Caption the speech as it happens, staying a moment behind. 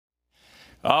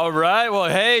All right. Well,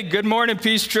 hey, good morning,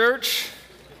 Peace Church.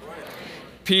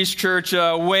 Peace Church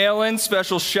Wayland,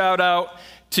 special shout out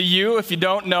to you. If you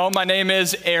don't know, my name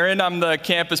is Aaron. I'm the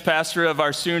campus pastor of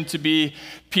our soon-to-be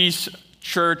Peace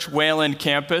Church Wayland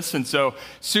campus. And so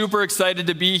super excited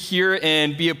to be here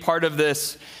and be a part of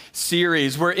this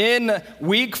series. We're in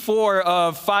week 4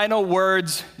 of Final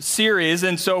Words series.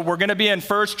 And so we're going to be in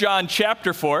 1 John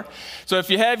chapter 4. So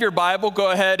if you have your Bible, go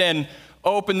ahead and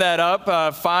open that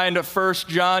up. Find 1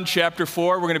 John chapter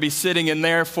 4. We're going to be sitting in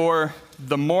there for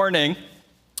the morning.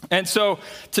 And so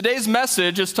today's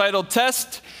message is titled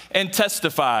Test and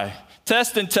Testify.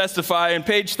 Test and Testify. And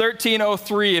page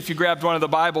 1303, if you grabbed one of the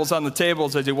Bibles on the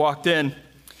tables as you walked in.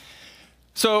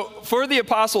 So for the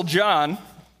Apostle John,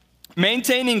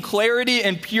 maintaining clarity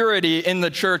and purity in the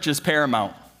church is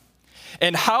paramount.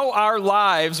 And how our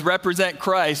lives represent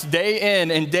Christ day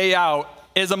in and day out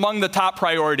is among the top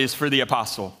priorities for the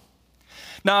apostle.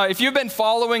 Now, if you've been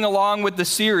following along with the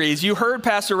series, you heard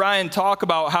Pastor Ryan talk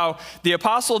about how the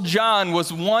Apostle John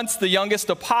was once the youngest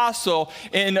apostle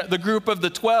in the group of the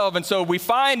 12. And so we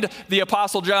find the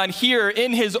Apostle John here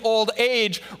in his old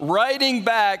age, writing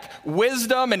back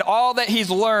wisdom and all that he's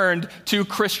learned to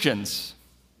Christians.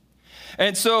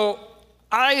 And so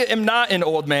I am not an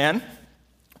old man,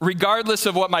 regardless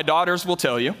of what my daughters will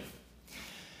tell you.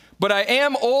 But I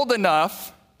am old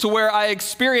enough to where I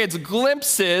experience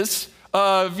glimpses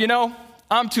of,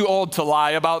 I'm too old to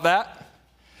lie about that.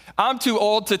 I'm too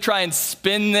old to try and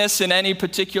spin this in any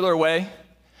particular way.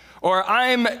 Or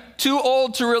I'm too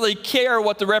old to really care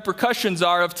what the repercussions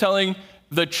are of telling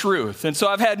the truth. And so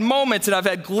I've had moments and I've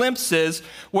had glimpses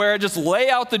where I just lay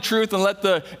out the truth and let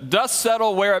the dust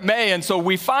settle where it may. And so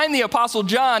we find the Apostle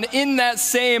John in that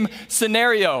same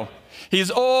scenario.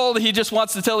 He's old, he just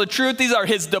wants to tell the truth. These are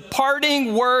his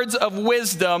departing words of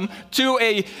wisdom to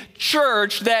a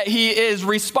church that he is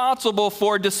responsible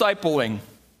for discipling.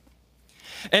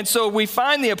 And so we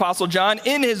find the Apostle John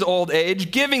in his old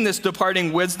age giving this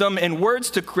departing wisdom and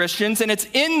words to Christians. And it's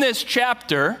in this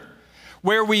chapter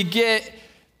where we get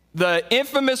the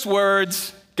infamous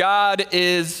words, God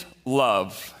is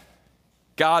love.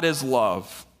 God is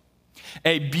love.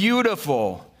 A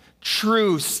beautiful,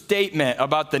 true statement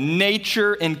about the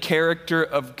nature and character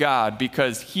of God,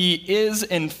 because he is,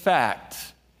 in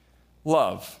fact,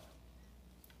 love.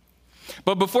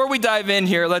 But before we dive in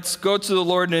here, let's go to the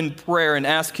Lord in prayer and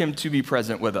ask him to be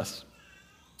present with us.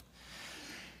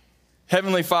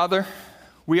 Heavenly Father,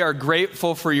 we are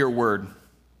grateful for your word.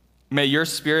 May your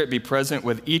Spirit be present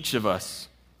with each of us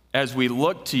as we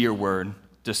look to your word,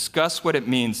 discuss what it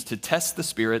means to test the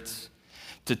spirits,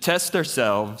 to test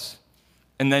ourselves,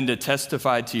 and then to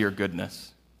testify to your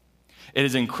goodness. It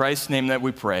is in Christ's name that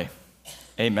we pray.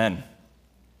 Amen.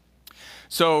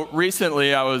 So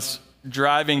recently I was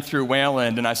driving through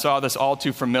Wayland and I saw this all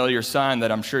too familiar sign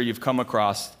that I'm sure you've come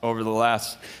across over the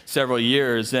last several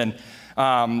years. And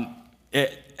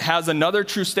it has another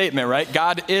true statement, right?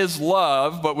 God is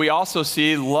love, but we also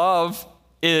see love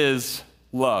is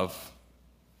love.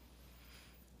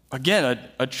 Again,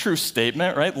 a true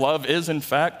statement, right? Love is, in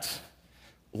fact,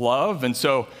 love. And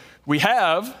so we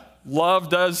have love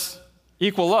does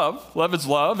equal love. Love is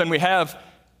love. And we have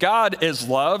God is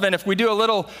love. And if we do a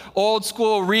little old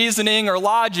school reasoning or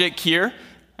logic here,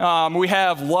 we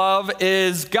have love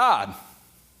is God.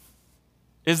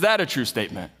 Is that a true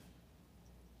statement?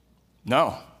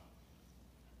 No.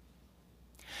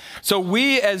 So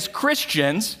we as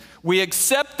Christians, we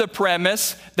accept the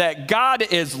premise that God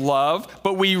is love,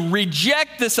 but we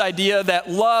reject this idea that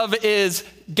love is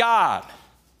God.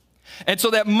 And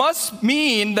so that must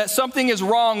mean that something is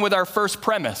wrong with our first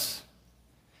premise.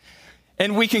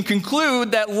 And we can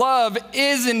conclude that love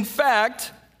is, in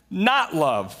fact, not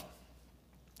love.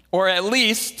 Or at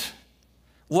least,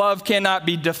 love cannot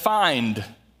be defined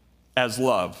as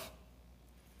love.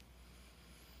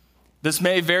 This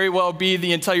may very well be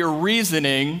the entire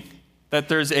reasoning that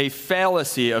there's a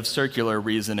fallacy of circular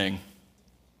reasoning.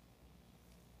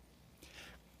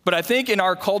 But I think in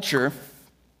our culture,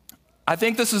 I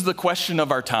think this is the question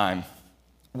of our time.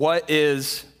 What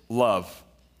is love?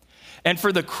 And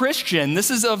for the Christian, this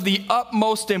is of the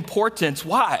utmost importance.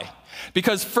 Why?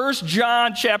 Because 1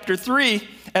 John chapter 3,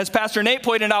 as Pastor Nate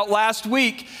pointed out last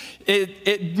week,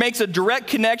 it makes a direct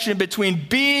connection between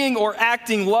being or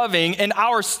acting loving and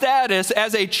our status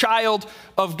as a child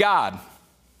of God.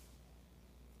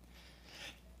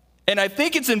 And I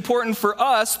think it's important for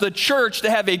us, the church, to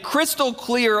have a crystal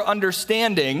clear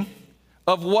understanding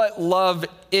of what love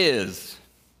is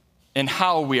and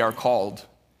how we are called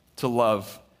to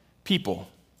love people.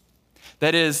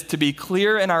 That is, to be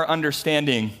clear in our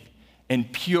understanding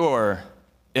and pure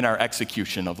in our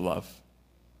execution of love.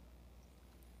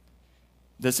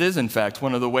 This is, in fact,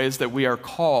 one of the ways that we are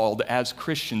called as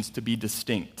Christians to be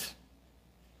distinct.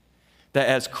 That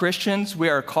as Christians, we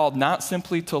are called not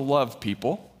simply to love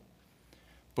people,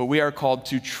 but we are called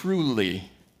to truly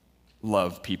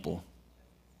love people.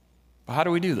 But how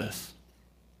do we do this?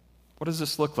 What does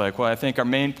this look like? Well, I think our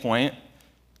main point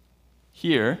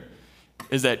here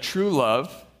is that true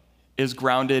love is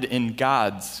grounded in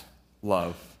God's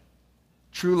love.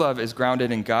 True love is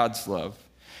grounded in God's love.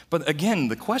 But again,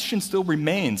 the question still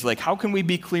remains, like, how can we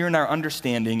be clear in our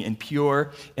understanding and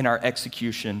pure in our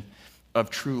execution of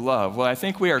true love? Well, I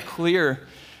think we are clear.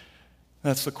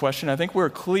 That's the question. I think we're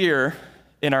clear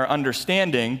in our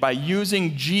understanding by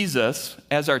using Jesus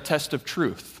as our test of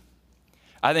truth.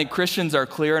 I think Christians are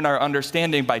clear in our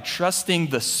understanding by trusting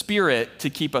the Spirit to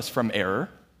keep us from error.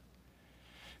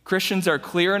 Christians are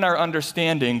clear in our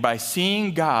understanding by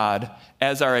seeing God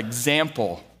as our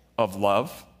example of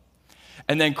love.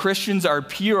 And then Christians are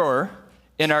pure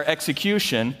in our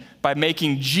execution by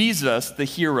making Jesus the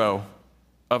hero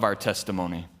of our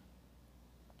testimony.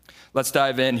 Let's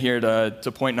dive in here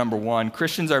to point number one.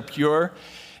 Christians are clear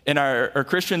in our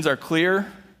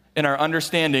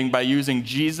understanding by using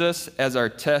Jesus as our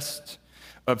test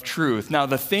of truth. Now,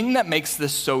 the thing that makes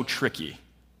this so tricky,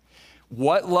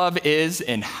 what love is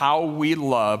and how we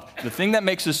love, the thing that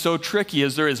makes this so tricky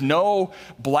is there is no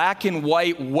black and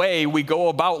white way we go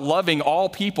about loving all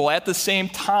people at the same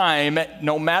time,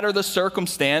 no matter the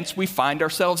circumstance we find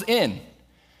ourselves in.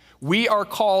 We are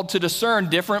called to discern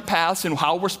different paths and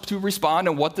how we're to respond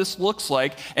and what this looks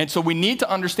like. And so we need to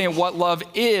understand what love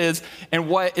is and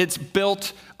what it's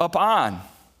built upon.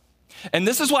 And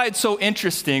this is why it's so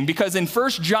interesting, because in 1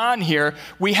 John here,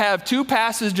 we have two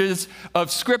passages of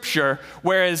Scripture,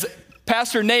 whereas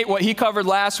Pastor Nate, what he covered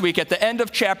last week at the end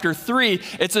of chapter 3,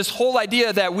 it's this whole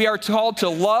idea that we are called to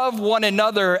love one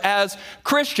another as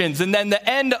Christians. And then the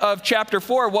end of chapter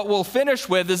 4, what we'll finish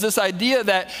with is this idea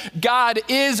that God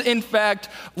is in fact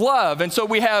love. And so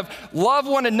we have love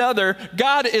one another,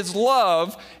 God is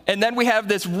love, and then we have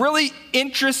this really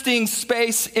interesting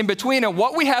space in between. And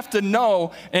what we have to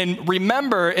know and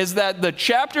remember is that the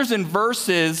chapters and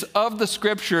verses of the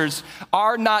Scriptures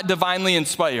are not divinely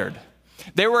inspired.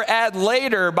 They were added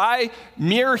later by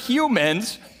mere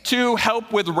humans to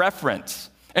help with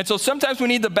reference. And so sometimes we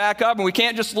need to back up and we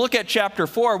can't just look at chapter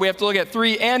 4. We have to look at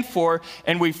 3 and 4,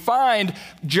 and we find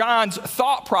John's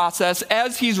thought process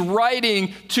as he's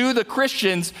writing to the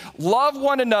Christians, love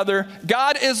one another,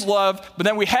 God is love. But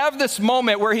then we have this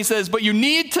moment where he says, but you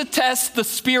need to test the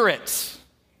spirits.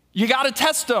 You got to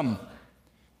test them.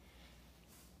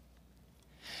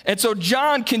 And so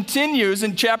John continues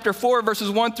in chapter 4,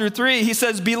 verses 1 through 3. He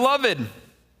says, beloved,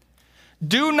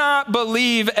 do not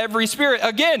believe every spirit.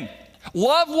 Again,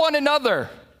 love one another.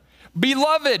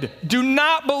 Beloved, do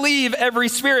not believe every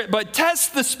spirit, but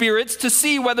test the spirits to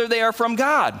see whether they are from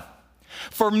God.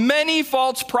 For many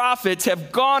false prophets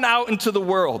have gone out into the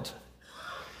world.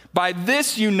 By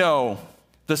this you know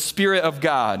the Spirit of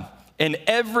God, and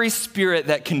every spirit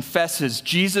that confesses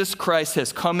Jesus Christ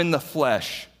has come in the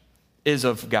flesh is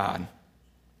of God.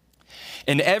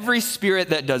 And every spirit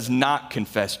that does not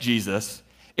confess Jesus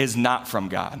is not from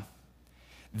God.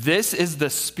 This is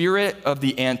the spirit of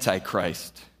the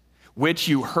Antichrist, which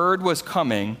you heard was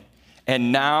coming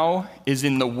and now is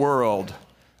in the world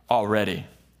already.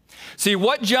 See,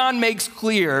 what John makes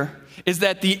clear is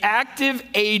that the active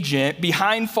agent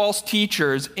behind false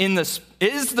teachers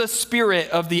is the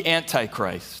spirit of the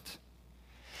Antichrist.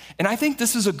 And I think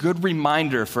this is a good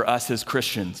reminder for us as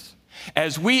Christians.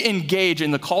 As we engage in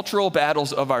the cultural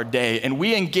battles of our day and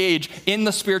we engage in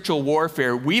the spiritual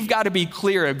warfare, we've got to be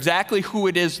clear exactly who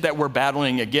it is that we're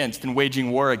battling against and waging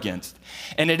war against.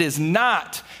 And it is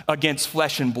not against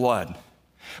flesh and blood.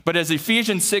 But as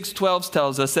Ephesians 6:12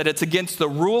 tells us, that it's against the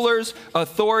rulers,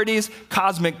 authorities,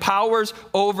 cosmic powers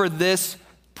over this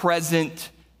present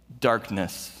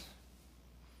darkness,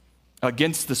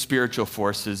 against the spiritual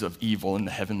forces of evil in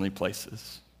the heavenly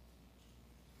places.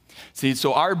 See,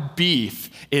 so our beef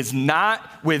is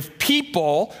not with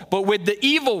people, but with the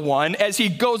evil one as he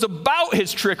goes about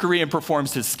his trickery and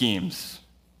performs his schemes.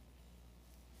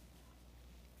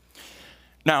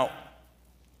 Now,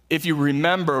 if you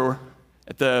remember,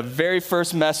 at the very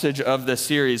first message of this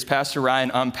series, Pastor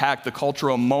Ryan unpacked the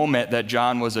cultural moment that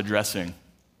John was addressing.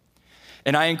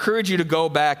 And I encourage you to go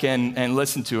back and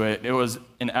listen to it. It was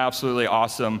an absolutely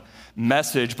awesome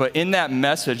message. But in that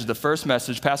message, the first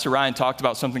message, Pastor Ryan talked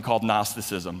about something called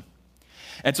Gnosticism.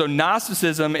 And so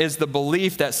Gnosticism is the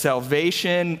belief that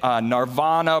salvation,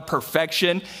 nirvana,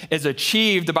 perfection is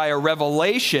achieved by a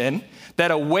revelation that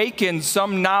awakens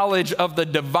some knowledge of the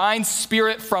divine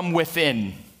spirit from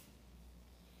within.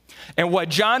 And what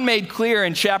John made clear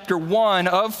in chapter 1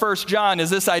 of 1 John is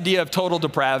this idea of total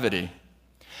depravity.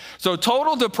 So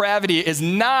total depravity is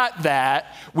not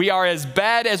that we are as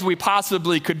bad as we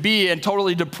possibly could be and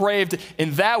totally depraved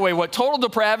in that way. What total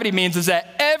depravity means is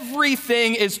that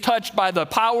everything is touched by the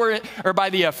power or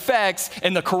by the effects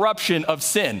and the corruption of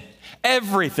sin.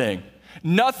 Everything.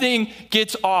 Nothing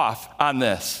gets off on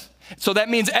this. So that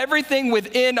means everything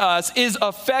within us is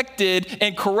affected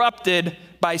and corrupted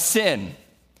by sin.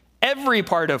 Every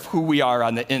part of who we are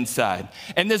on the inside.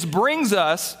 And this brings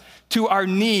us to our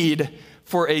need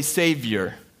for a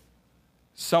Savior,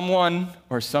 someone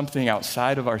or something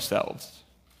outside of ourselves,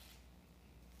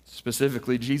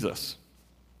 specifically Jesus.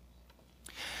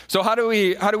 So how do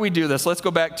we do this? Let's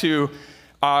go back to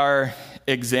our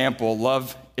example.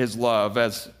 Love is love,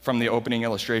 as from the opening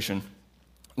illustration.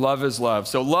 Love is love.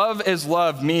 So love is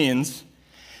love means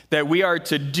that we are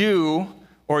to do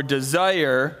or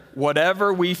desire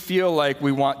whatever we feel like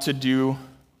we want to do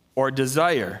or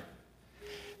desire.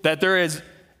 That there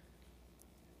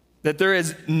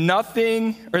is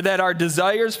nothing, or that our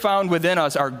desires found within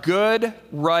us are good,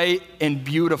 right, and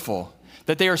beautiful.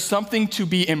 That they are something to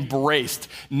be embraced,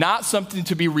 not something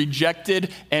to be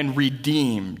rejected and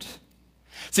redeemed.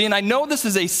 See, and I know this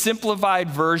is a simplified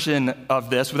version of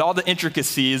this with all the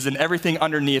intricacies and everything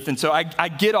underneath, and so I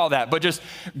get all that, but just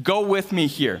go with me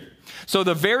here. So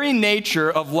the very nature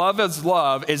of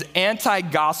love is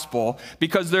anti-gospel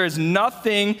because there is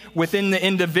nothing within the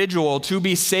individual to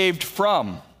be saved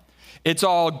from. It's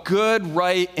all good,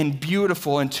 right, and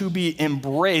beautiful and to be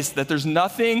embraced, that there's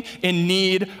nothing in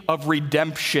need of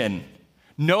redemption.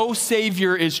 No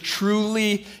Savior is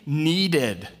truly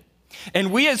needed.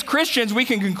 And we as Christians, we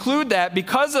can conclude that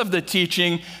because the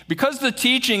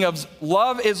teaching of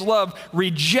love is love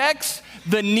rejects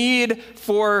the need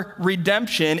for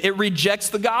redemption, it rejects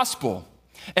the gospel.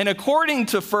 And according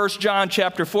to 1 John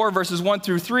chapter 4, verses 1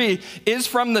 through 3, is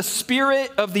from the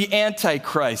spirit of the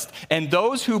Antichrist. And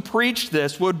those who preach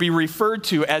this would be referred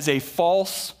to as a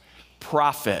false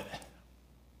prophet.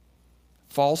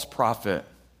 False prophet.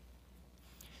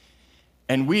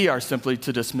 And we are simply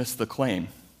to dismiss the claim.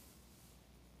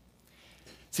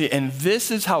 See, and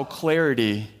this is how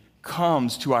clarity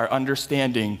comes to our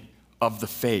understanding of the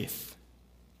faith.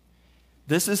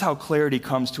 This is how clarity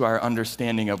comes to our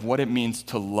understanding of what it means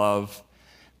to love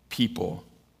people.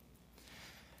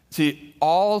 See,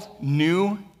 all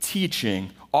new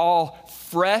teaching, all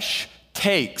fresh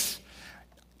takes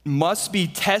must be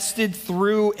tested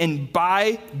through and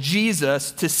by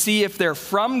Jesus to see if they're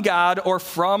from God or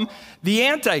from the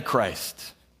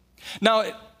Antichrist. Now,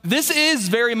 this is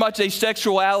very much a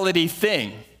sexuality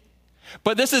thing,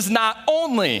 but this is not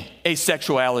only a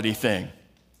sexuality thing.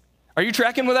 Are you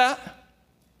tracking with that?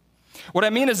 What I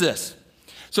mean is this.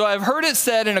 So I've heard it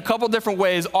said in a couple different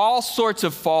ways, all sorts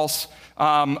of false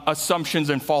assumptions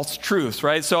and false truths,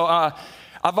 right? So I've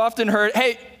often heard,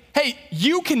 hey,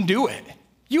 you can do it.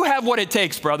 You have what it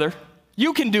takes, brother.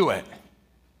 You can do it.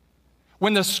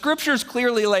 When the scriptures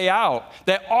clearly lay out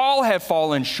that all have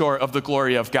fallen short of the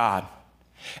glory of God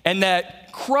and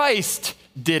that Christ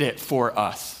did it for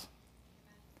us.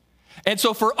 And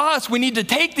so for us, we need to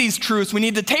take these truths, we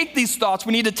need to take these thoughts,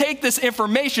 we need to take this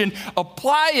information,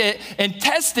 apply it, and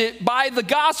test it by the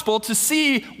gospel to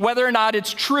see whether or not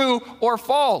it's true or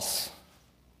false.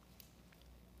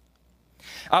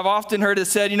 I've often heard it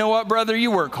said, you know what, brother, you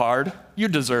work hard, you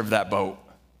deserve that boat.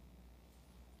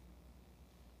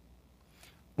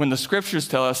 When the scriptures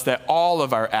tell us that all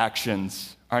of our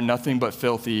actions are nothing but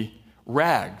filthy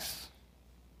rags.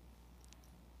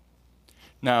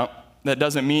 Now, that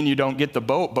doesn't mean you don't get the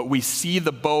boat, but we see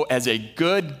the boat as a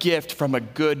good gift from a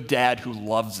good dad who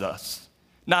loves us.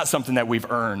 Not something that we've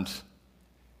earned,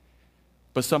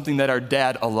 but something that our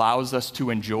dad allows us to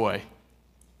enjoy.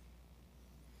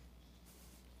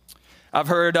 I've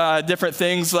heard different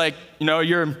things like,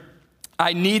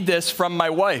 I need this from my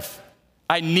wife.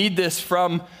 I need this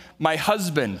from my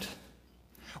husband.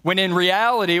 When in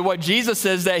reality, what Jesus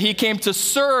says that he came to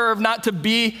serve, not to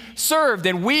be served.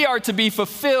 And we are to be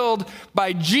fulfilled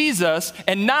by Jesus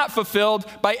and not fulfilled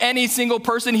by any single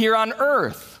person here on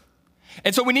earth.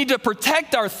 And so we need to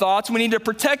protect our thoughts, we need to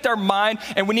protect our mind,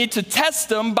 and we need to test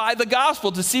them by the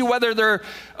gospel to see whether they're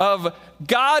of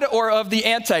God or of the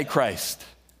Antichrist.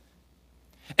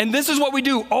 And this is what we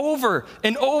do over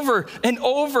and over and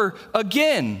over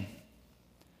again.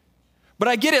 But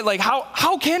I get it, like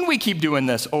how can we keep doing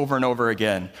this over and over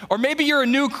again? Or maybe you're a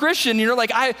new Christian, you're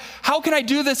like, how can I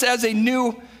do this as a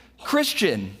new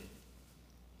Christian?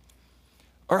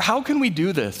 Or how can we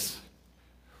do this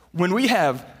when we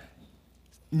have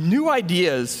new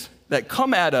ideas that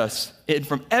come at us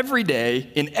from every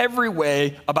day, in every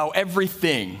way, about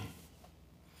everything.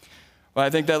 Well, I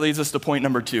think that leads us to point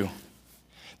number 2,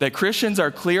 that Christians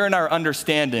are clear in our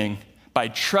understanding by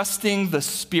trusting the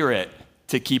Spirit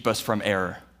to keep us from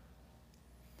error.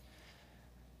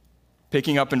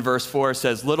 Picking up in verse 4, it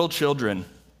says, "Little children,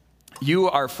 you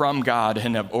are from God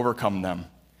and have overcome them.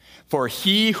 For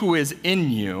he who is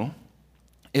in you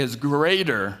is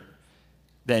greater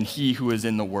than he who is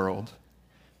in the world.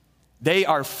 They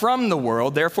are from the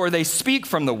world, therefore they speak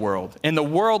from the world, and the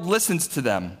world listens to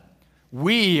them.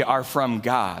 We are from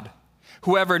God.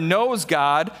 Whoever knows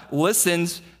God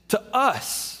listens to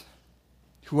us.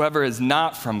 Whoever is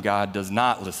not from God does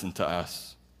not listen to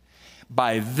us.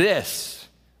 By this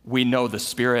we know the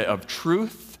spirit of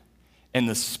truth and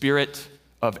the spirit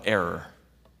of error."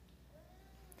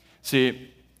 See,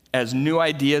 as new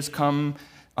ideas come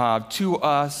to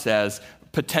us, as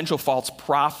potential false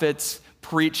prophets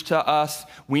preach to us,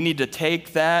 we need to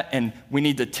take that and we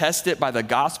need to test it by the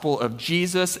gospel of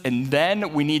Jesus, and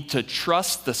then we need to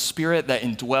trust the Spirit that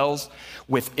indwells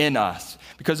within us.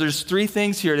 Because there's 3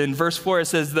 things here. In verse 4, it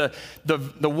says, the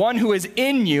one who is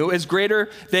in you is greater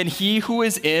than he who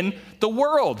is in the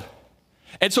world.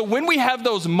 And so when we have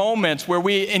those moments where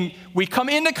we come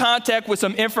into contact with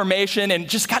some information and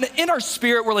just kind of in our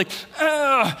spirit, we're like,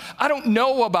 I don't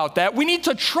know about that. We need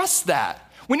to trust that.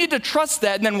 We need to trust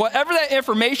that. And then whatever that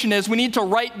information is, we need to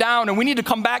write down, and we need to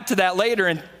come back to that later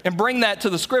and bring that to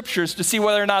the scriptures to see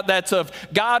whether or not that's of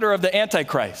God or of the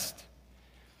Antichrist.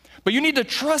 But you need to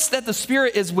trust that the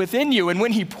Spirit is within you. And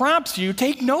when he prompts you,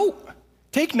 take note.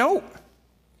 Take note.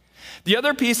 The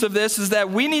other piece of this is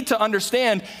that we need to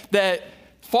understand that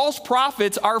false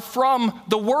prophets are from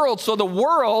the world. So the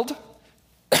world,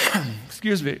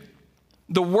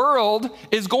 the world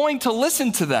is going to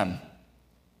listen to them.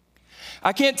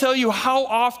 I can't tell you how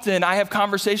often I have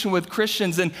conversation with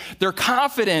Christians and their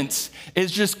confidence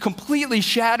is just completely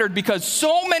shattered because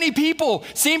so many people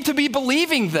seem to be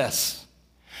believing this.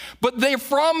 But they're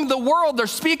from the world, they're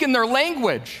speaking their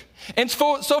language. And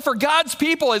so for God's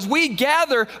people, as we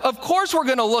gather, of course we're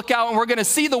going to look out and we're going to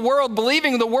see the world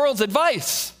believing the world's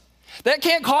advice. That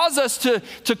can't cause us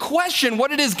to question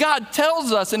what it is God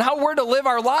tells us and how we're to live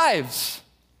our lives.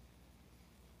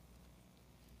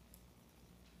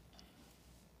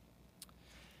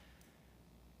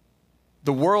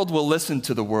 The world will listen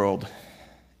to the world,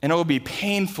 and it will be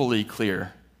painfully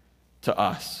clear to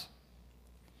us.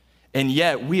 And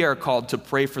yet, we are called to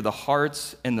pray for the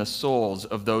hearts and the souls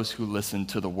of those who listen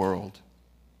to the world.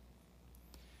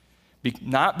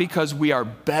 Not because we are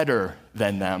better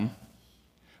than them,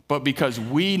 but because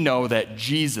we know that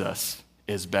Jesus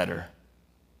is better.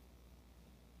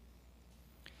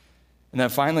 And then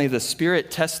finally, the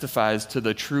Spirit testifies to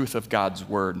the truth of God's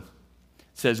word.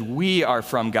 It says, we are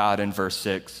from God in verse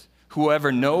 6.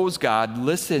 Whoever knows God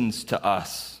listens to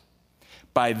us.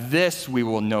 By this we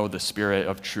will know the spirit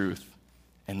of truth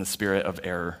and the spirit of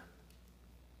error.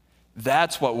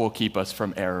 That's what will keep us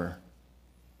from error.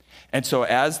 And so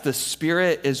as the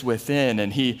Spirit is within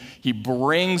and he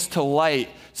brings to light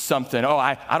something,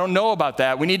 I don't know about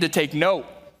that. We need to take note.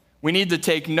 We need to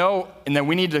take note, and then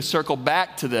we need to circle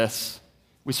back to this.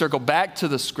 We circle back to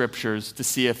the scriptures to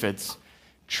see if it's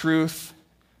truth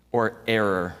or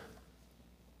error.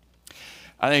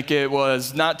 I think it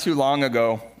was not too long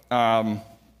ago,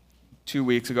 2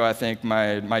 weeks ago, I think,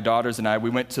 my daughters and I, we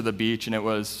went to the beach, and it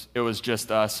was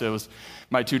just us. It was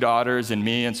my 2 daughters and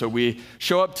me, and so we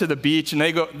show up to the beach, and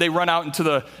they run out into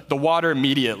the water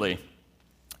immediately.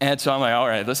 And so I'm like, all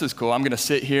right, this is cool. I'm going to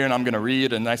sit here, and I'm going to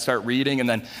read, and I start reading, and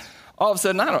then all of a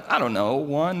sudden, I don't know,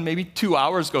 1, maybe 2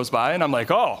 hours goes by, and I'm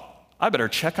like, I better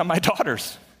check on my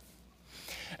daughters.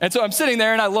 And so I'm sitting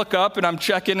there, and I look up, and I'm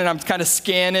checking, and I'm kind of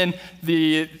scanning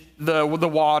the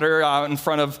water out in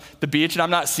front of the beach, and I'm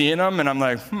not seeing them, and I'm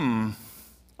like,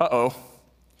 uh-oh.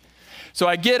 So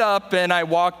I get up, and I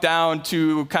walk down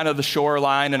to kind of the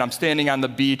shoreline, and I'm standing on the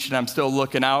beach, and I'm still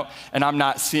looking out, and I'm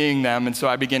not seeing them, and so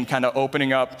I begin kind of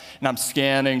opening up, and I'm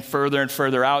scanning further and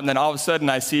further out, and then all of a sudden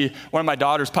I see one of my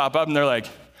daughters pop up, and they're like,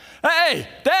 hey,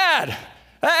 Dad,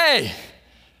 hey.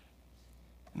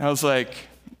 And I was like,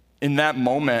 in that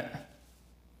moment,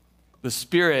 the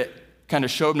Spirit kind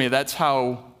of showed me that's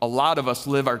how a lot of us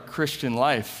live our Christian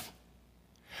life.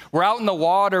 We're out in the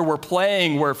water, we're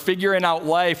playing, we're figuring out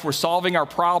life, we're solving our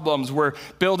problems, we're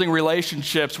building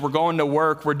relationships, we're going to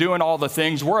work, we're doing all the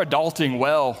things, we're adulting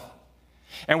well.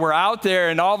 And we're out there,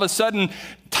 and all of a sudden,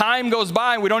 time goes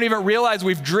by, and we don't even realize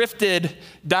we've drifted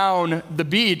down the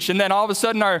beach. And then all of a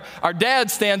sudden, our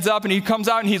dad stands up, and he comes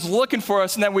out, and he's looking for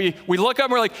us, and then we look up,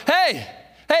 and we're like, hey,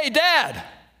 Dad,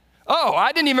 Oh,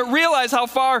 I didn't even realize how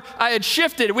far I had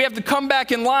shifted. We have to come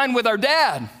back in line with our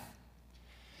dad.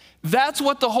 That's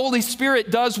what the Holy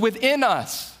Spirit does within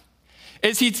us.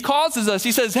 Is he causes us,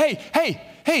 he says,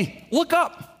 hey, look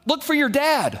up. Look for your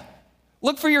dad.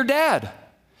 Look for your dad.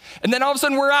 And then all of a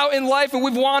sudden we're out in life and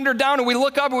we've wandered down and we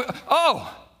look up and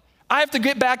I have to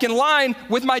get back in line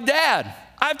with my dad.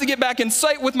 I have to get back in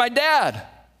sight with my dad.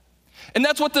 And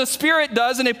that's what the Spirit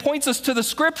does, and it points us to the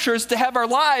Scriptures to have our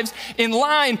lives in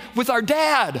line with our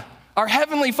dad, our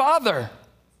Heavenly Father.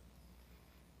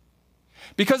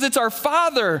 Because it's our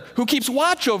Father who keeps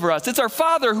watch over us. It's our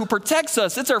Father who protects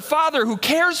us. It's our Father who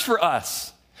cares for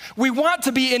us. We want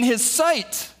to be in His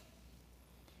sight.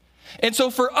 And so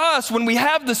for us, when we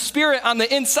have the Spirit on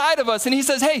the inside of us, and He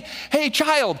says, hey,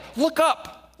 child, look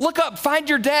up. Look up, find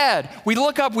your dad. We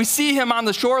look up, we see him on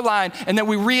the shoreline, and then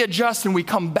we readjust and we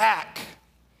come back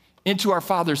into our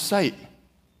Father's sight.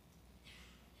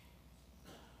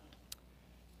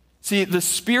 See, the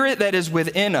Spirit that is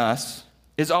within us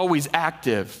is always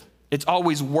active. It's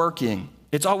always working.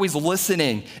 It's always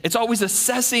listening. It's always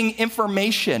assessing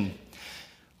information.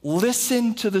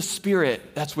 Listen to the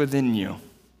Spirit that's within you.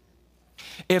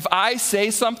 If I say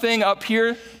something up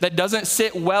here that doesn't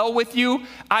sit well with you,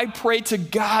 I pray to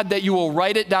God that you will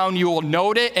write it down, you will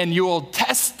note it, and you will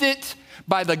test it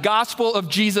by the gospel of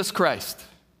Jesus Christ.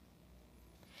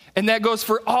 And that goes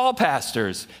for all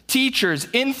pastors, teachers,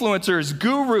 influencers,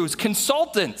 gurus,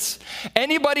 consultants,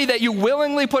 anybody that you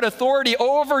willingly put authority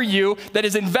over you that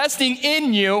is investing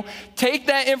in you. Take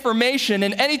that information,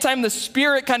 and anytime the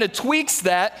Spirit kind of tweaks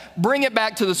that, bring it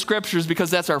back to the Scriptures,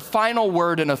 because that's our final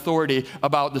word and authority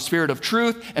about the spirit of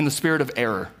truth and the spirit of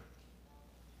error.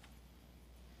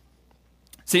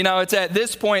 See, now it's at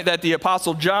this point that the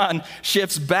Apostle John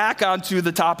shifts back onto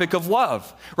the topic of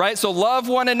love, right? So love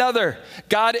one another.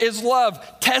 God is love.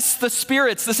 Test the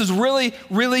spirits. This is really,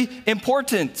 really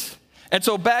important. And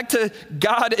so back to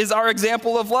God is our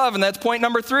example of love. And that's point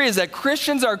number 3, is that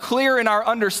Christians are clear in our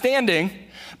understanding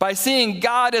by seeing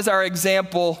God as our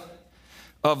example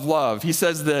of love. He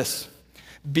says this,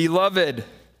 "Beloved,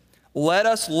 let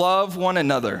us love one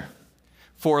another,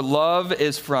 for love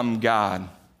is from God.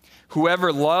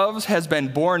 Whoever loves has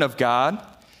been born of God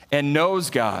and knows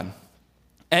God.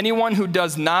 Anyone who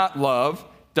does not love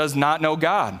does not know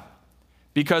God,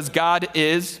 because God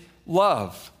is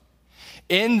love.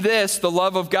 In this, the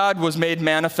love of God was made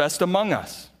manifest among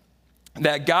us,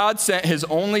 that God sent His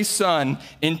only Son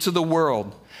into the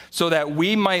world so that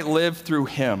we might live through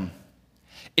Him.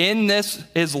 In this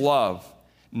is love,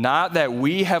 not that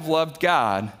we have loved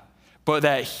God, but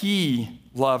that He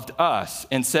loved us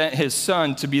and sent His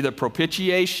Son to be the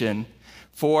propitiation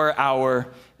for our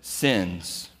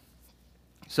sins."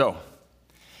 So,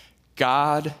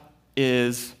 God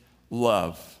is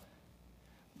love.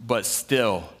 But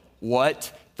still,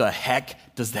 what the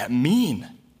heck does that mean?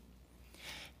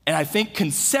 And I think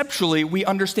conceptually we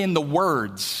understand the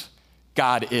words,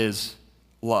 God is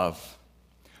love.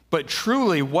 But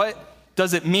truly, what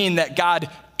does it mean that God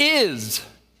is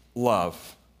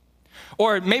love?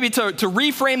 Or maybe to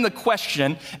reframe the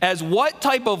question as what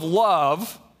type of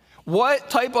love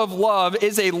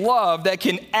is a love that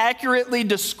can accurately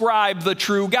describe the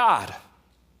true God?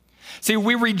 See,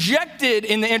 we rejected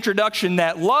in the introduction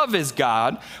that love is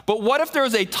God, but what if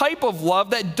there's a type of love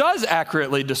that does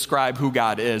accurately describe who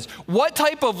God is? What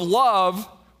type of love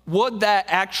would that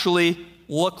actually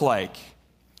look like?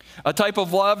 A type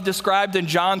of love described in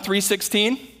John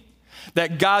 3:16,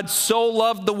 that God so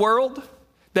loved the world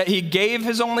that He gave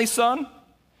His only Son,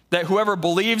 that whoever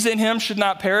believes in Him should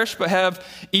not perish but have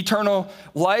eternal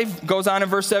life. Goes on in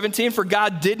verse 17, "For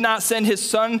God did not send His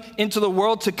Son into the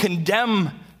world to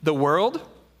condemn the world,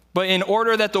 but in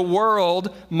order that the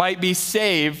world might be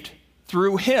saved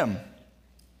through Him."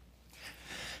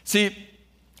 See,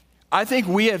 I think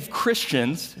we as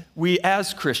Christians,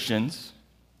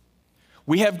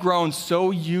 we have grown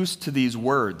so used to these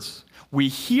words. We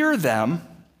hear them,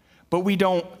 but we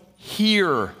don't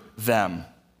hear them.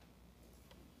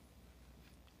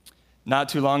 Not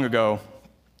too long ago,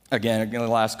 again, in the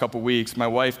last couple weeks, my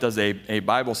wife does a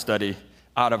Bible study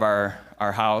out of our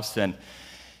house, and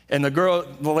the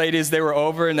ladies, they were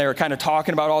over and they were kind of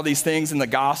talking about all these things in the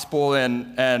gospel,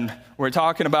 and we're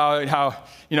talking about how,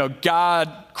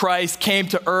 God, Christ came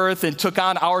to earth and took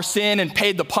on our sin and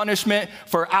paid the punishment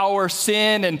for our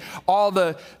sin and all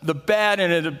the bad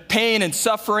and the pain and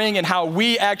suffering, and how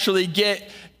we actually get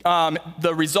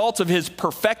the results of his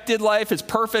perfected life, his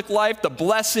perfect life, the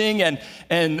blessing and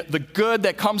the good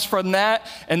that comes from that,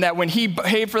 and that when he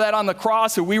paid for that on the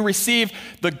cross, and we receive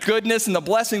the goodness and the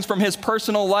blessings from his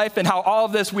personal life, and how all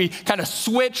of this we kind of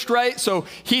switched, right? So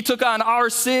he took on our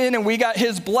sin and we got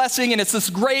his blessing, and it's this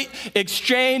great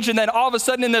exchange. And then all of a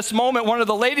sudden in this moment, one of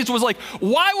the ladies was like,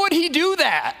 why would he do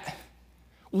that?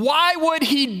 Why would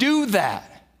he do that?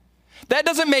 That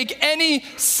doesn't make any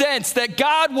sense, that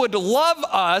God would love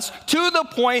us to the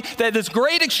point that this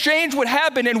great exchange would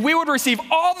happen and we would receive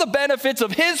all the benefits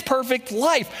of his perfect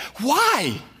life.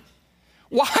 Why?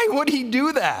 Why would he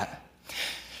do that?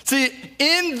 See,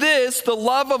 in this, the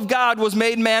love of God was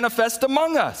made manifest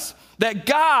among us, that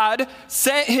God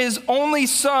sent his only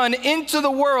Son into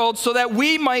the world so that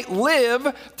we might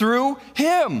live through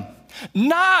him.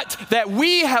 Not that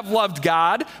we have loved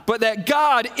God, but that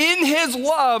God, in his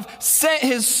love, sent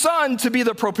his Son to be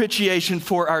the propitiation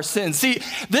for our sins. See,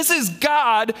 this is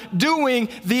God doing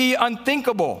the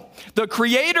unthinkable. The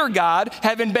Creator God,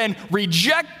 having been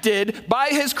rejected by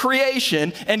his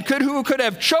creation, and who could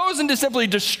have chosen to simply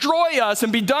destroy us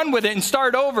and be done with it and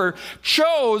start over,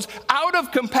 chose, out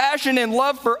of compassion and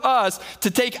love for us,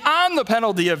 to take on the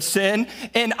penalty of sin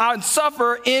and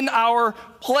suffer in our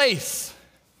place.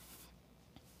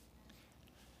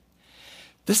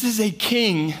 This is a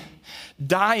king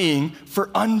dying for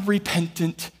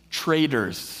unrepentant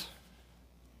traitors.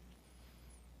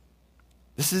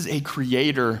 This is a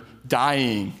creator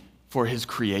dying for his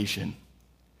creation.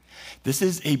 This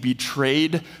is a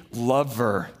betrayed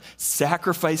lover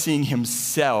sacrificing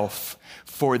himself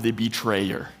for the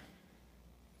betrayer.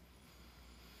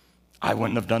 I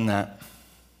wouldn't have done that.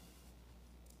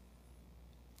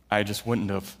 I just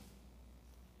wouldn't have.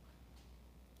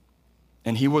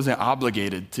 And he wasn't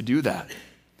obligated to do that.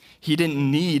 He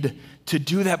didn't need to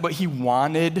do that, but he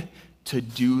wanted to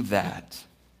do that.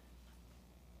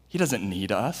 He doesn't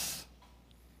need us.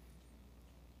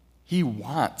 He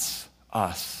wants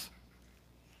us.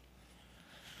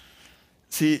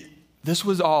 See, this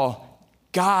was all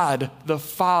God the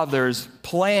Father's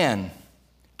plan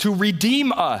to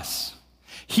redeem us.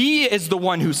 He is the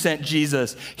one who sent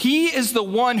Jesus. He is the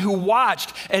one who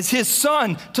watched as his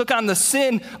Son took on the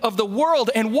sin of the world.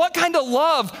 And what kind of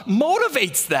love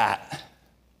motivates that?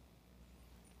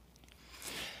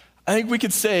 I think we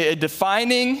could say a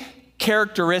defining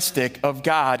characteristic of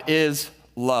God is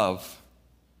love.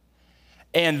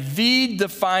 And the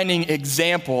defining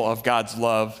example of God's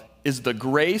love is the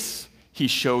grace he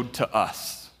showed to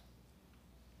us.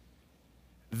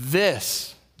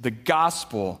 This, the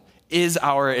gospel, is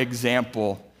our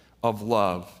example of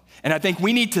love. And I think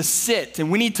we need to sit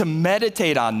and we need to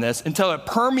meditate on this until it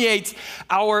permeates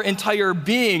our entire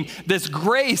being. This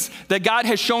grace that God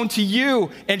has shown to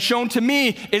you and shown to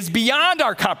me is beyond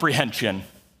our comprehension.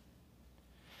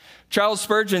 Charles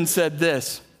Spurgeon said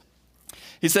this.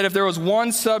 He said, if there was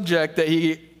one subject that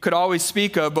he could always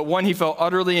speak of, but one he felt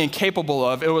utterly incapable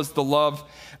of, it was the love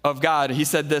of God. He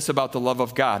said this about the love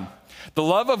of God. The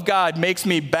love of God makes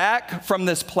me back from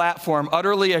this platform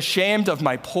utterly ashamed of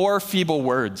my poor, feeble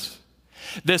words.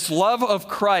 This love of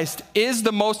Christ is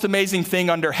the most amazing thing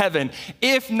under heaven,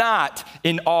 if not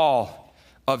in all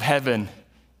of heaven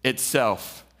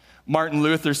itself. Martin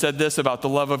Luther said this about the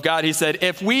love of God. He said,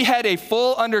 if we had a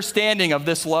full understanding of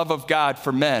this love of God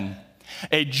for men,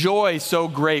 a joy so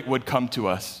great would come to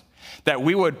us that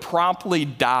we would promptly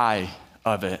die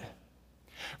of it.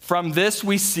 From this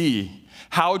we see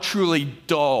how truly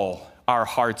dull our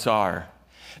hearts are,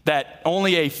 that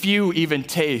only a few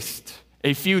taste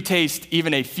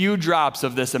even a few drops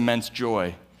of this immense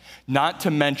joy, not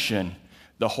to mention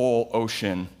the whole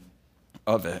ocean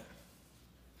of it.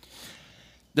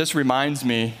 This reminds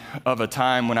me of a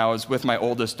time when I was with my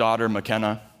oldest daughter,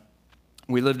 McKenna.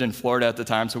 We lived in Florida at the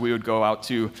time, so we would go out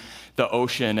to the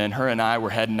ocean, and her and I were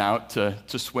heading out to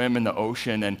swim in the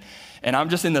ocean, and I'm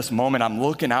just in this moment, I'm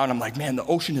looking out, and I'm like, man, the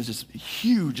ocean is just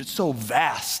huge. It's so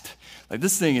vast. Like,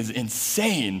 this thing is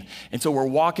insane. And so we're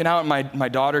walking out, and my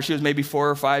daughter, she was maybe 4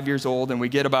 or 5 years old, and we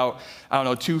get about,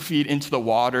 2 feet into the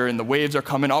water, and the waves are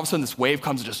coming. All of a sudden, this wave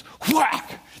comes and just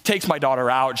whack, takes my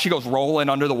daughter out. She goes rolling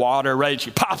under the water, right?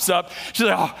 She pops up. She's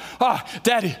like,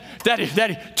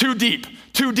 daddy, too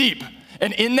deep.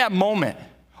 And in that moment,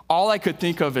 all I could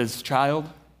think of is, child,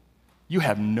 you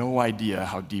have no idea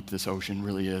how deep this ocean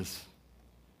really is.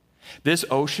 This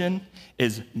ocean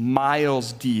is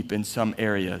miles deep in some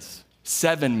areas,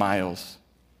 7 miles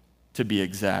to be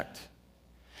exact.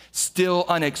 Still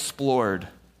unexplored.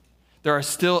 There are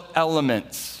still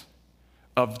elements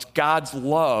of God's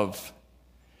love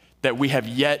that we have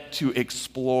yet to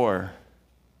explore.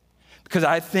 Because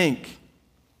I think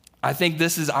I think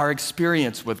this is our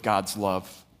experience with God's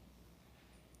love.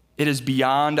 It is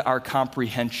beyond our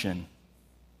comprehension.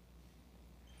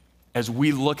 As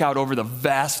we look out over the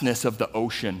vastness of the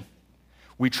ocean,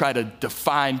 we try to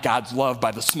define God's love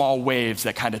by the small waves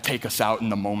that kind of take us out in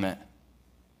the moment.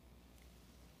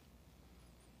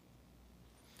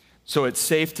 So it's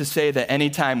safe to say that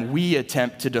anytime we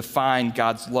attempt to define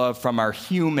God's love from our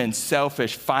human,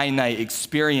 selfish, finite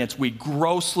experience, we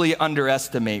grossly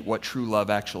underestimate what true love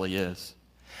actually is.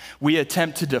 We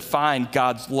attempt to define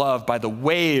God's love by the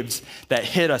waves that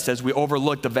hit us as we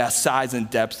overlook the vast size and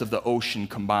depths of the ocean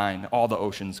combined, all the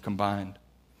oceans combined.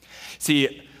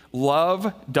 See,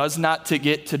 love does not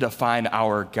get to define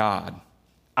our God.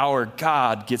 Our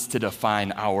God gets to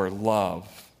define our love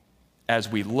as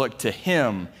we look to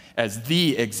him as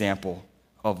the example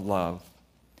of love.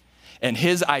 And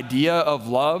his idea of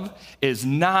love is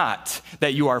not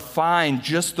that you are fine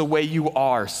just the way you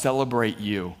are, celebrate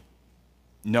you.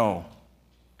 No.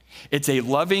 It's a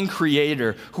loving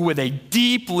creator who with a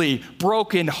deeply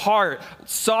broken heart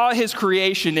saw his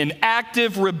creation in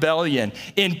active rebellion,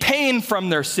 in pain from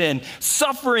their sin,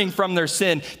 suffering from their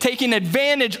sin, taking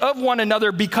advantage of one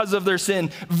another because of their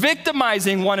sin,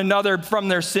 victimizing one another from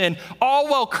their sin, all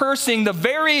while cursing the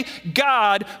very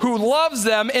God who loves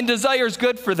them and desires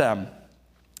good for them.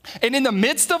 And in the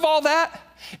midst of all that,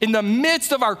 in the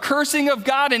midst of our cursing of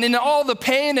God and in all the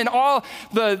pain and all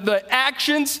the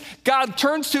actions, God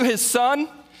turns to his son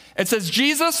and says,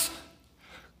 Jesus,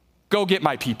 go get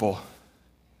my people.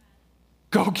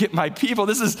 Go get my people.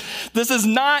 This is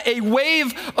not a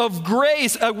wave of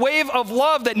grace, a wave of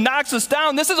love that knocks us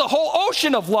down. This is a whole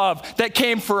ocean of love that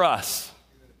came for us.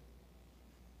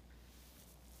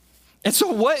 And so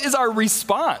what is our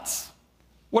response?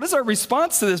 What is our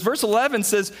response to this? Verse 11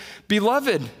 says,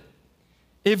 Beloved,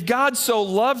 if God so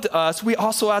loved us, we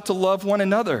also ought to love one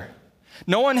another.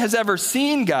 No one has ever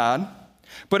seen God,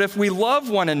 but if we love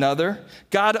one another,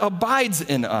 God abides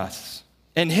in us,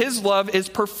 and his love is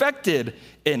perfected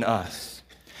in us.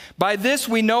 By this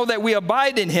we know that we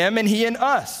abide in him and he in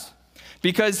us,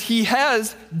 because he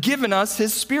has given us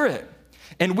his Spirit.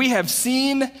 And we have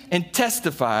seen and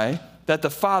testify that the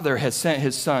Father has sent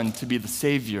his Son to be the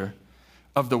Savior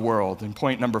of the world. And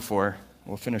point number 4,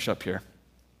 we'll finish up here.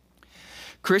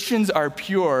 Christians are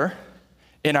pure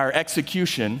in our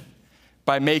execution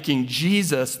by making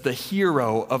Jesus the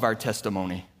hero of our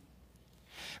testimony.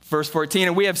 Verse 14,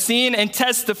 and we have seen and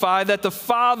testify that the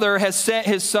Father has sent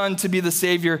his Son to be the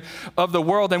Savior of the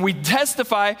world. And we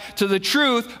testify to the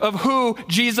truth of who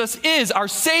Jesus is, our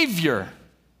Savior.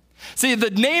 See, the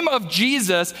name of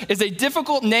Jesus is a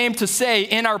difficult name to say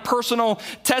in our personal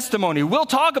testimony. We'll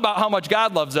talk about how much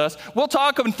God loves us. We'll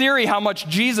talk in theory how much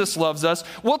Jesus loves us.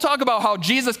 We'll talk about how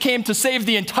Jesus came to save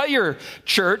the entire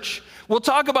church. We'll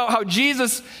talk about how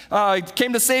Jesus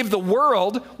came to save the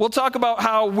world. We'll talk about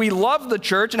how we love the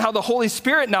church and how the Holy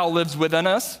Spirit now lives within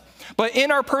us. But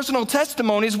in our personal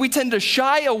testimonies, we tend to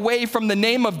shy away from the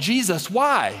name of Jesus.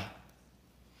 Why?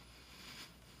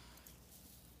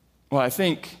 Well, I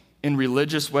think in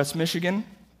religious West Michigan,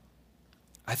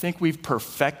 I think we've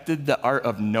perfected the art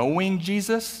of knowing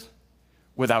Jesus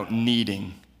without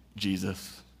needing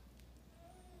Jesus.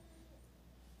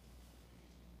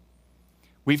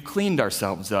 We've cleaned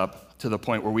ourselves up to the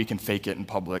point where we can fake it in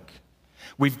public.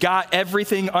 We've got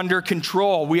everything under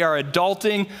control. We are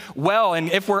adulting well,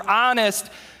 and if we're honest,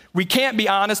 we can't be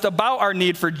honest about our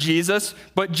need for Jesus,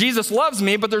 but Jesus loves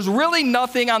me, but there's really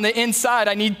nothing on the inside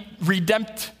I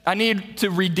need to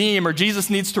redeem, or Jesus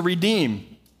needs to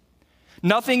redeem.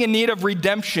 Nothing in need of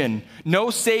redemption.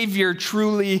 No Savior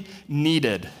truly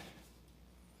needed.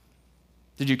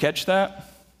 Did you catch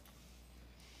that?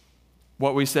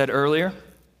 What we said earlier?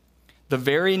 The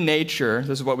very nature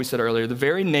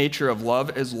of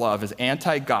love is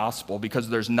anti-gospel because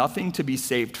there's nothing to be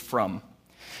saved from.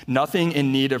 Nothing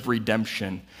in need of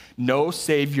redemption. No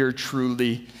Savior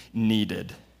truly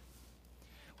needed. We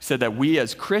said that we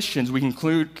as Christians, we can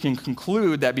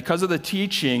conclude that because of the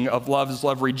teaching of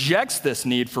love rejects this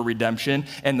need for redemption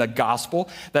and the gospel,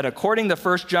 that according to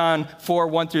 1 John 4,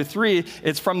 1 through 3,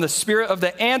 it's from the spirit of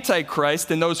the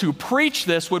Antichrist, and those who preach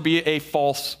this would be a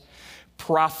false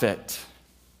prophet.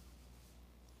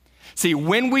 See,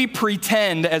 when we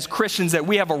pretend as Christians that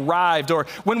we have arrived, or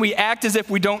when we act as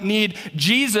if we don't need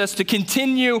Jesus to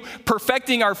continue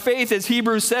perfecting our faith, as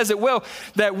Hebrews says it will,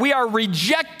 that we are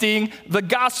rejecting the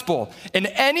gospel. And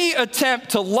any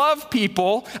attempt to love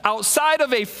people outside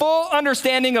of a full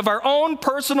understanding of our own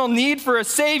personal need for a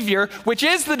Savior, which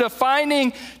is the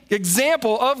defining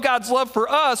example of God's love for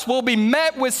us, will be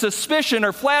met with suspicion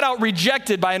or flat out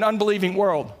rejected by an unbelieving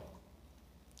world.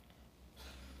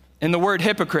 And the word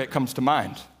hypocrite comes to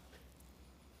mind.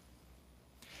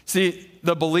 See,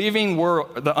 the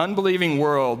unbelieving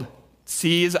world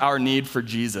sees our need for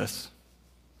Jesus.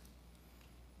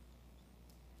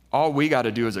 All we got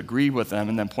to do is agree with them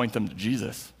and then point them to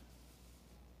Jesus.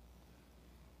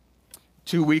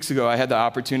 2 weeks ago, I had the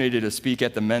opportunity to speak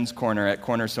at the men's corner at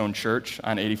Cornerstone Church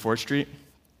on 84th Street.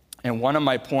 And one of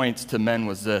my points to men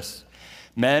was this: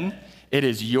 men, it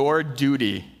is your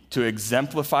duty to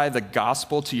exemplify the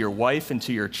gospel to your wife and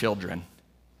to your children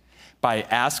by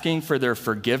asking for their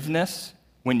forgiveness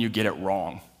when you get it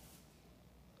wrong.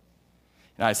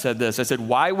 And I said this, I said,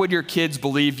 why would your kids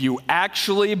believe you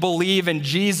actually believe in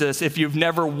Jesus if you've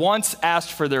never once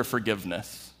asked for their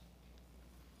forgiveness?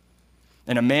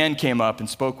 And a man came up and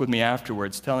spoke with me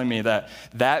afterwards, telling me that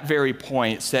that very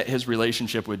point set his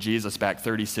relationship with Jesus back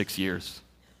 36 years.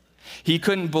 He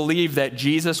couldn't believe that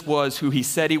Jesus was who he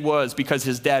said he was because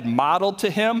his dad modeled to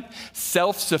him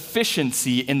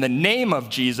self-sufficiency in the name of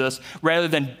Jesus rather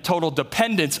than total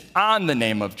dependence on the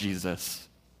name of Jesus.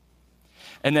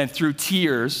 And then through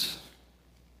tears,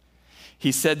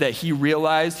 he said that he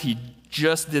realized he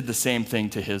just did the same thing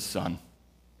to his son.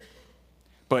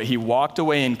 But he walked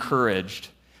away encouraged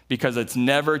because it's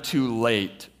never too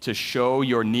late to show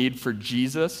your need for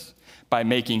Jesus by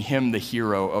making him the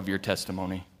hero of your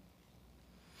testimony.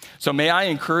 So may I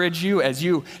encourage you as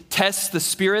you test the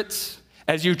spirits,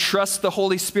 as you trust the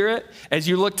Holy Spirit, as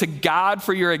you look to God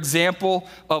for your example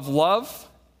of love,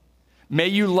 may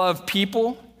you love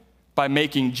people by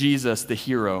making Jesus the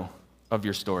hero of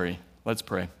your story. Let's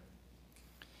pray.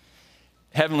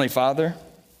 Heavenly Father,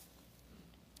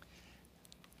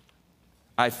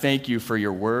 I thank you for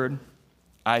your word.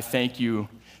 I thank you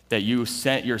that you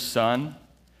sent your son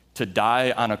to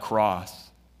die on a cross.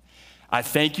 I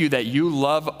thank you that you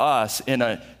love us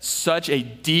in such a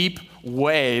deep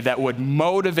way that would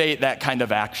motivate that kind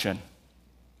of action.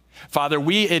 Father,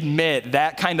 we admit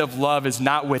that kind of love is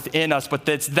not within us, but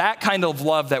it's that kind of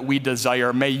love that we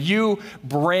desire. May you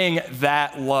bring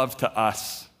that love to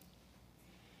us.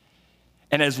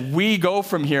 And as we go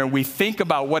from here and we think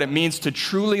about what it means to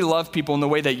truly love people in the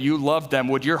way that you love them,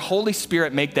 would your Holy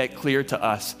Spirit make that clear to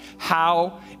us,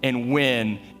 how and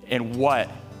when and what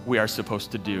we are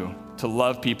supposed to do to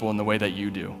love people in the way that you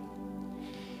do.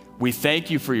 We thank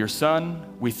you for your son.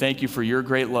 We thank you for your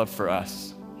great love for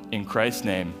us. In Christ's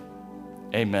name,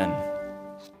 amen.